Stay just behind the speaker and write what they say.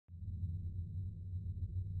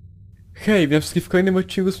Hej, witam wszystkich w kolejnym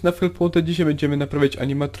odcinku z Nafelpłota. Dzisiaj będziemy naprawiać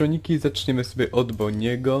animatroniki. Zaczniemy sobie od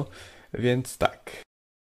Boniego, więc tak.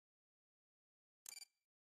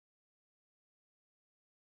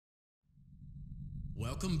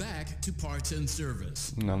 Welcome back to Parts and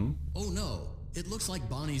Service. No. Oh no, it looks like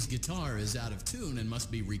Bonnie's guitar is out of tune and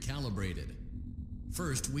must be recalibrated.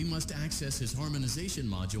 First, we must access his harmonization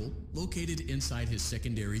module located inside his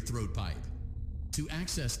secondary throat pipe. To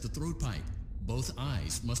access the throat pipe, both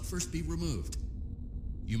eyes must first be removed.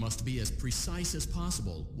 You must be as precise as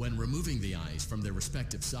possible when removing the eyes from their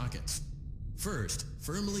respective sockets. First,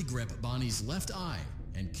 firmly grip Bonnie's left eye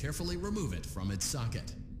and carefully remove it from its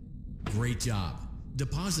socket. Great job.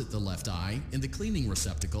 Deposit the left eye in the cleaning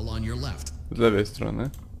receptacle on your left. Z lewej strony.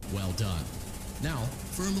 Well done. Now,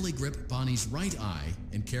 firmly grip Bonnie's right eye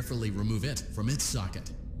and carefully remove it from its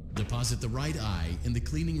socket. Deposit the right eye in the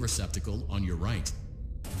cleaning receptacle on your right.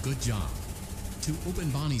 Good job. To open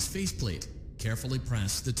Bonnie's faceplate, carefully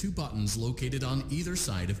press the two buttons located on either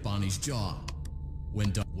side of Bonnie's jaw.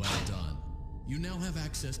 When done, well done. You now have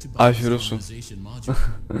access to Bonnie's harmonization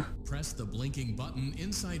module. Press the blinking button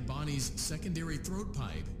inside Bonnie's secondary throat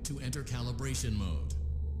pipe to enter calibration mode.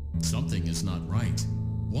 Something is not right.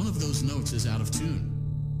 One of those notes is out of tune.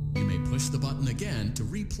 You may push the button again to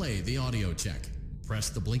replay the audio check. Press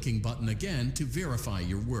the blinking button again to verify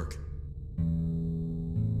your work.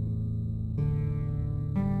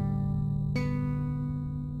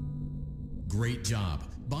 Great job.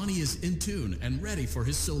 Bonnie is in tune and ready for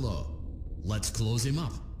his solo. Let's close him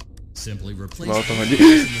up. Simply replace the in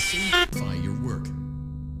the same verify your work.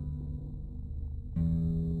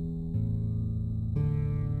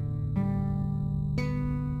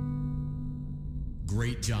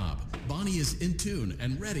 Great job. Bonnie is in tune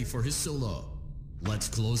and ready for his solo. Let's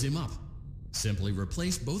close him up. Simply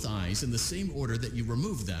replace both eyes in the same order that you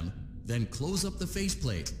removed them, then close up the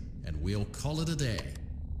faceplate, and we'll call it a day.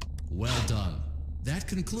 Well done. That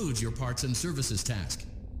concludes your parts and services task.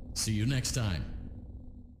 See you next time.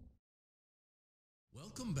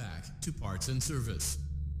 Welcome back to Parts and Service.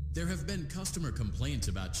 There have been customer complaints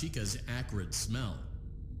about Chica's acrid smell.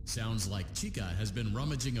 Sounds like Chica has been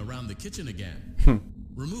rummaging around the kitchen again.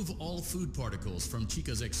 Remove all food particles from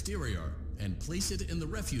Chica's exterior and place it in the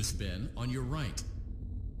refuse bin on your right.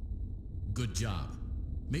 Good job.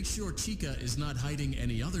 Make sure Chica is not hiding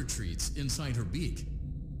any other treats inside her beak.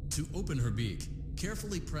 To open her beak,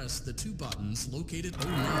 carefully press the two buttons located. Oh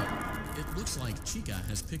no! It looks like Chica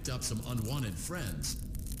has picked up some unwanted friends.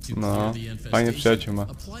 To clear the infestation,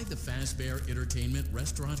 apply the Fazbear Entertainment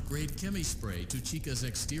restaurant grade chemi spray to Chica's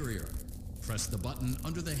exterior. Press the button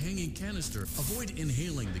under the hanging canister. Avoid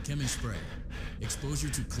inhaling the chemi spray. Exposure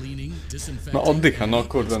to cleaning, disinfecting,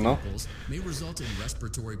 and may result in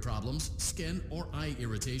respiratory problems, skin, or eye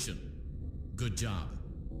irritation. Good job.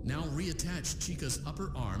 Now reattach Chica's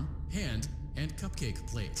upper arm, hand, and cupcake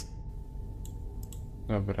plate.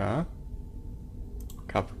 Dobra.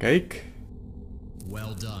 Cupcake.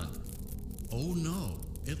 Well done. Oh no,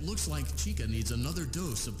 it looks like Chica needs another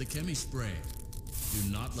dose of the chemi spray. Do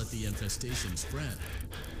not let the infestation spread.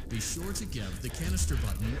 Be sure to give the canister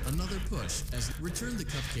button another push as return the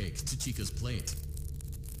cupcake to Chica's plate.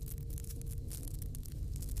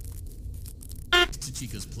 To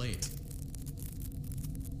Chica's plate.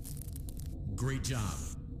 Great job.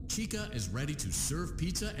 Chica is ready to serve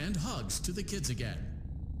pizza and hugs to the kids again.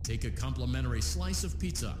 Take a complimentary slice of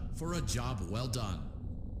pizza for a job well done.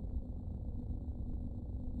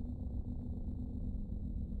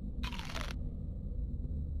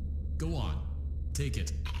 Go on. Take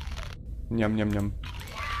it. Niam, niam, niam.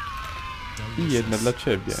 I jedna dla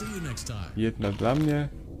ciebie. Jedna dla mnie,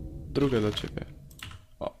 druga dla ciebie.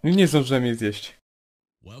 O, nie zdążyłem jej zjeść.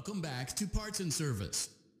 Welcome back to Parts and Service.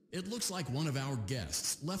 It looks like one of our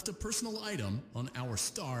guests left a personal item on our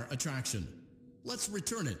star attraction. Let's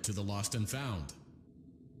return it to the lost and found.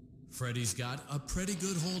 Freddy's got a pretty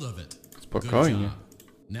good hold of it. Spokojnie.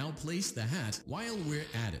 Now place the hat while we're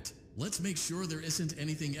at it. Let's make sure there isn't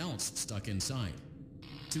anything else stuck inside.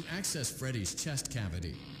 To access Freddy's chest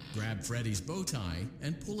cavity, grab Freddy's bow tie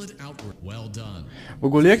and pull it outward. Well done. W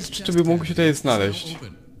ogóle jak czy by mógł się tutaj znaleźć?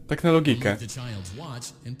 Tak na logikę. The child's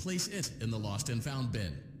watch and place it in the lost and found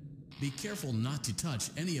bin. Be careful not to touch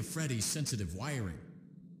any of Freddy's sensitive wiring.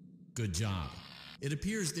 Good job. It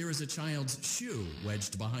appears there is a child's shoe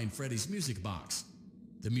wedged behind Freddy's music box.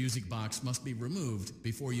 The music box must be removed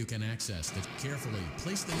before you can access it. Carefully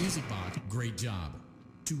place the music box. Great job.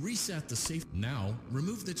 To reset the safe, now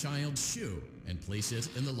remove the child's shoe and place it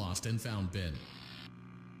in the lost and found bin.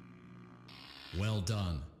 Well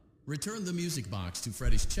done. Return the music box to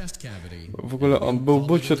Freddy's chest cavity. W ogóle on był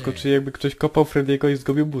but w środku, czyli jakby ktoś kopał Freddy'ego i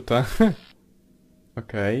zgubił buta.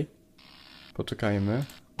 Okej. Poczekajmy.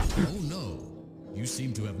 Oh no. You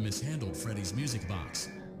seem to have mishandled Freddy's music box.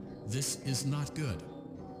 This is not good.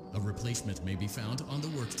 A replacement may be found on the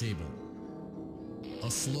work table.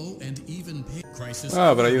 A slow and even crisis.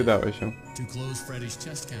 Dobra, i udało się. To close Freddy's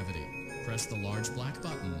chest cavity, press the large black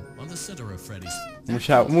button on the center of Freddy's.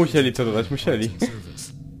 Musieli to dodać, musieli.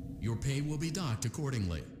 Your pay will be docked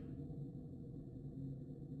accordingly.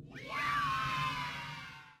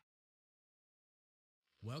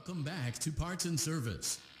 Welcome back to Parts and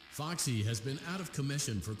Service. Foxy has been out of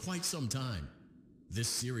commission for quite some time. This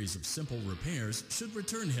series of simple repairs should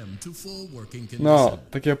return him to full working condition. No,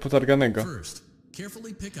 takiego potarganego. First,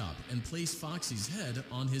 carefully pick up and place Foxy's head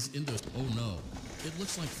on his Oh no, it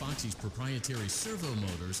looks like Foxy's proprietary servo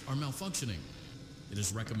motors are malfunctioning. It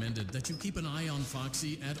is recommended that you keep an eye on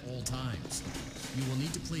Foxy at all times. You will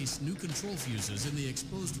need to place new control fuses in the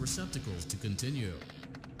exposed receptacles to continue.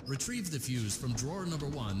 Retrieve the fuse from drawer number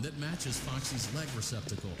 1 that matches Foxy's leg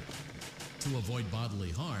receptacle. To avoid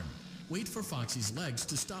bodily harm, wait for Foxy's legs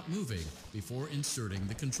to stop moving before inserting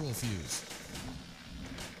the control fuse.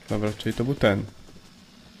 Dobra, czyli to był ten.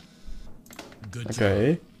 Good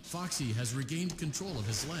Okay. job. Foxy has regained control of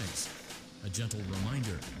his legs. A gentle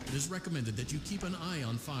reminder, it is recommended that you keep an eye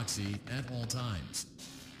on Foxy at all times.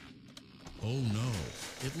 Oh no,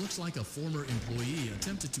 it looks like a former employee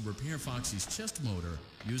attempted to repair Foxy's chest motor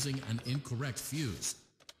using an incorrect fuse.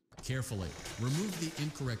 Carefully, remove the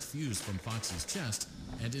incorrect fuse from Foxy's chest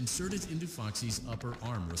and insert it into Foxy's upper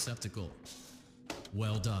arm receptacle.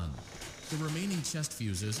 Well done. The remaining chest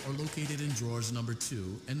fuses are located in drawers number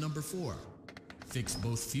 2 and number 4. Fix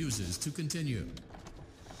both fuses to continue.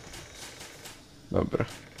 Dobra.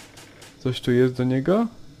 Coś tu jest do niego?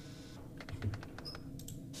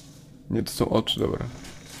 Nie, to są oczy, dobra.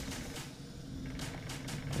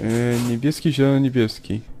 Niebieski, zielony,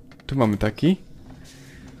 niebieski. Tu mamy taki.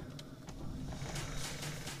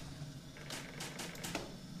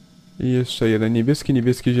 I jeszcze jeden. Niebieski,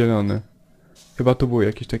 niebieski, zielony. Chyba tu był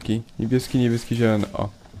jakiś taki niebieski, niebieski, zielony. O.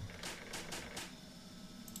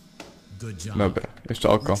 Dobra, jeszcze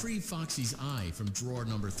oko.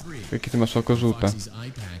 Jakie ty masz oko żółte?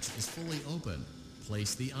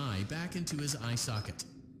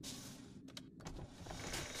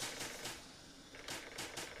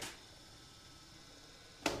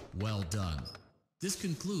 Well done. This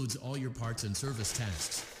concludes all your parts and service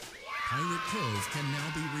tasks. Pirate Cove can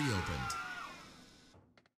now be reopened.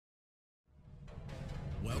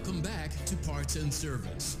 Welcome back to Parts and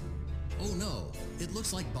Service. Oh no, it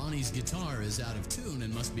looks like Bonnie's guitar is out of tune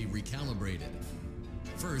and must be recalibrated.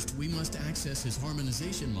 First, we must access his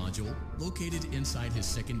harmonization module located inside his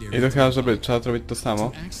secondary. I to chyba, żeby trzeba zrobić to samo.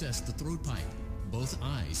 To access the throat pipe, both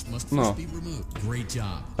eyes must first be removed. Great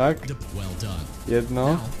job. Tak. Well done. Jedno.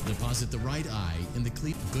 Now, deposit the right eye in the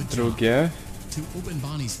cleat. Good job. Drugie. To open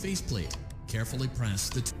Bonnie's faceplate, carefully press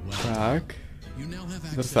the tak. You now have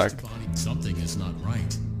access to Bonnie. Something is not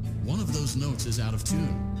right. One of those notes is out of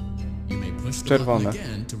tune. You may push the button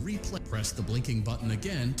again to replay. Press the blinking button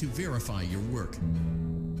again to verify your work.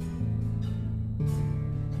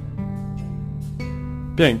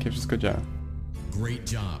 Pięknie, wszystko działa.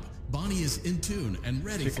 Great job. Bonnie is in tune and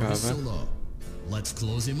ready for his solo. Let's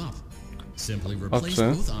close him up. Simply replace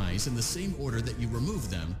both eyes in the same order that you remove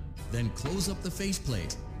them, then close up the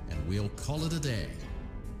faceplate, and we'll call it a day.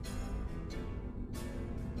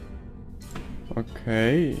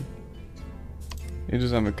 Okej. I tu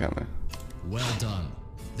zamykamy. Well done.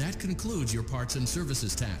 That concludes your parts and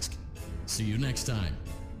services task. See you next time.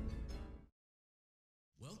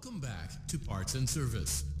 Welcome back to Parts and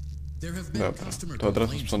Service. There have been customer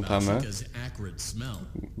complaints about Chica's acrid smell.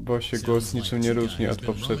 Bo się głos niczym nie różni od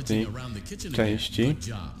poprzedniej części.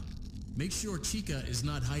 Make sure Chica is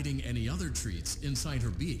not hiding any other treats inside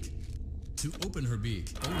her beak. To open her beak,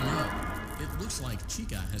 oh no, it looks like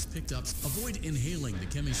Chica has picked up. Avoid inhaling the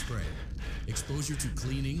chemi spray. Exposure to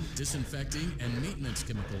cleaning, disinfecting, and maintenance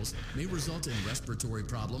chemicals may result in respiratory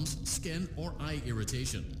problems, skin, or eye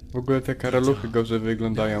irritation. W ogóle te karaluchy gorzej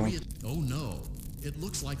wyglądają. Oh no, it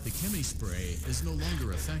looks like the chemi spray is no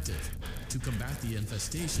longer effective. To combat the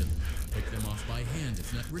infestation, pick them off by hand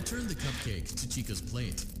if not. Return the cupcake to Chica's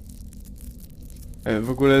plate. W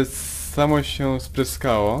ogóle samo się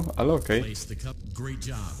spryskało, ale okej. Great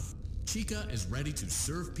job. Chica is ready to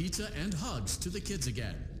serve pizza and hugs to the kids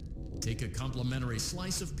again. Take a complimentary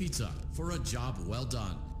slice of pizza for a job well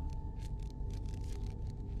done.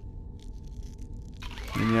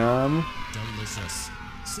 Miam. Delicious.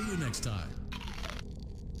 See you next time.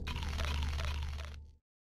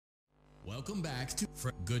 Welcome back to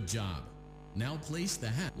Good job. Now place the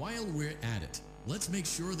hat. While we're at it, let's make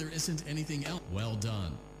sure there isn't anything else. Well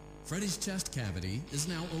done. Freddy's chest cavity is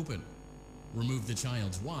now open. Remove the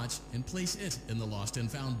child's watch and place it in the lost and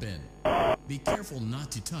found bin. Be careful not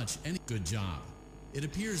to touch any. Good job. It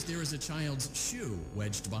appears there is a child's shoe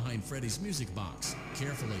wedged behind Freddy's music box.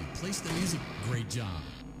 Carefully place the music. Great job.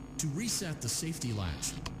 To reset the safety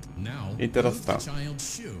latch. Now remove the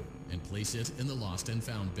child's shoe and place it in the lost and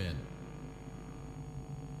found bin.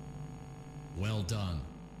 Well done.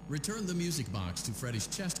 Return the music box to Freddy's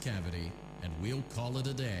chest cavity and we'll call it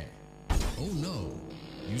a day. Oh no.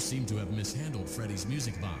 You seem to have mishandled Freddy's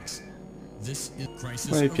music box. This is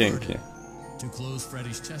crisis averted. To close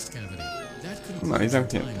Freddy's chest cavity. That concludes your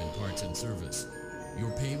time in parts and service.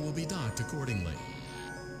 Your pay will be docked accordingly.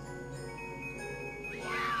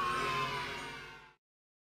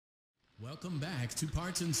 Welcome back to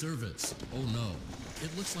parts and service. Oh no.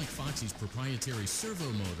 It looks like Foxy's proprietary servo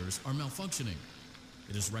motors are malfunctioning.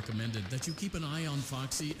 It is recommended that you keep an eye on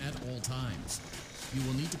Foxy at all times. You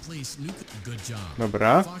will need to place new... Good job.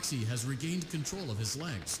 Dobra. Foxy has regained control of his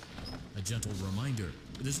legs. A gentle reminder.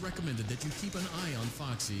 It is recommended that you keep an eye on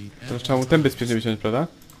Foxy at all trzeba mu ten bezpiecznie wyciąć, prawda?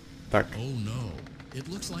 Tak. Oh no. It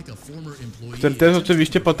looks like a former employee... Który też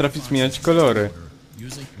oczywiście potrafi zmieniać kolory.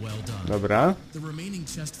 Dobra. The remaining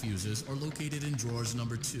chest fuses are located in drawers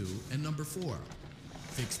number 2 and number 4.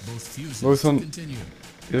 Fix both fuses to continue.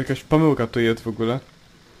 Jakaś pomyłka tu jest w ogóle.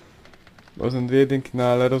 Bo są dwie jedynki, no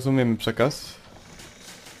ale rozumiemy przekaz.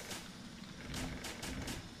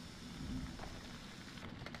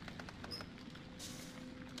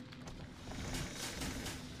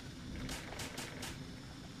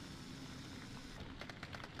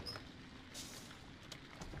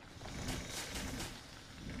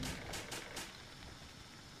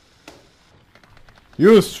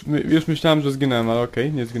 Już myślałem, że zginąłem, ale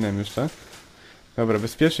okej, nie zginąłem jeszcze. Dobra,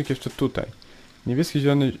 bezpiecznik jeszcze tutaj. Niebieski,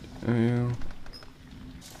 zielony...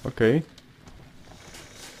 Okej.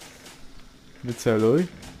 Wyceluj.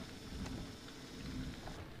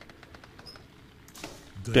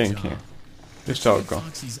 Pięknie. Jeszcze oko.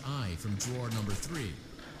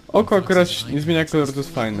 Oko akurat nie zmienia koloru, to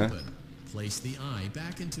jest fajne.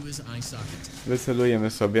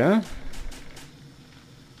 Wycelujemy sobie.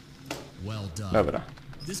 Dobra.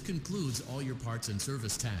 This concludes all your parts and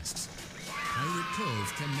service tasks. Pirate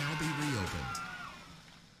Cove can now be reopened.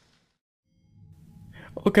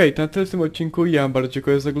 Okej, to na tyle w tym odcinku. Ja bardzo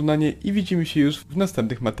dziękuję za oglądanie i widzimy się już w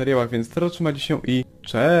następnych materiałach, więc teraz trzymajcie się i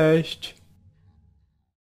cześć!